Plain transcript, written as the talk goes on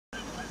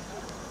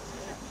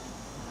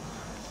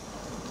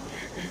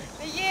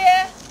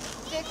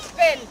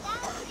spin,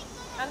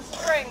 and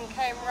spring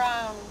came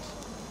round,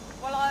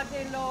 while our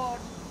dear Lord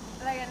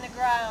lay in the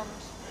ground.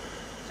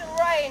 Till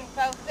rain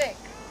fell thick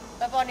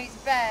upon his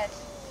bed,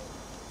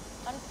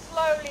 and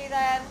slowly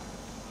then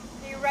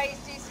he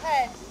raised his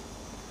head.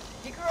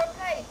 He grew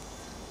apace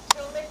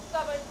till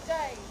midsummer's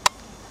day,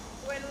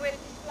 when with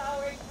his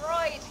flowery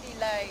bride he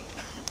lay.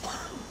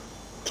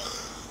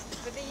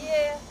 But the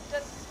year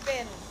does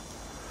spin,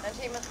 and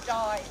he must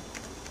die,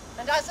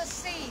 and as a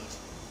seed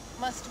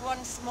must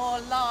once more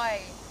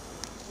lie.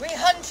 We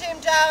hunt him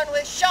down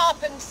with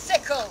sharpened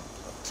sickle,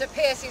 to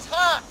pierce his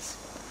heart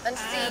and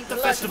see At the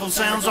blood. festival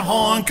sounds a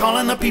horn,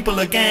 calling the people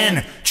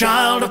again.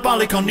 Child of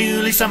Ballycon,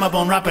 newly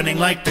summer-born, ripening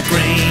like the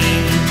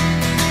grain.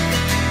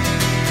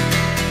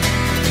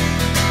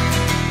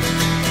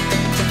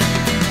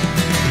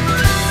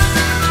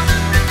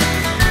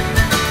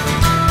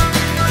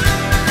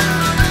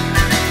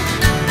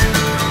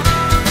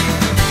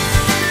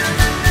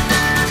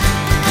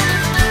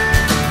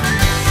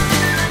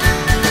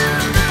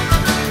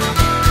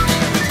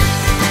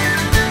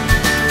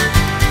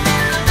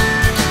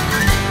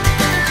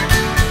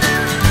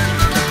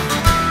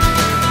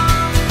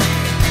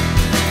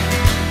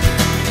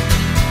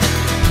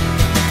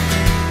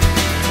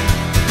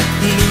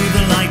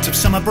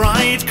 Summer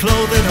bride,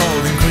 clothed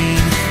all in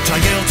green,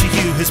 Tile to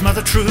you, his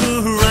mother true,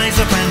 rise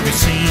up and be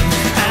seen.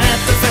 At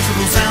the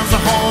festival sounds the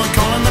horn,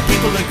 calling the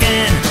people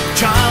again.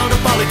 Child of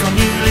Ballycon,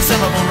 newly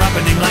summer-born,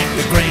 ripening like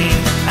the grain.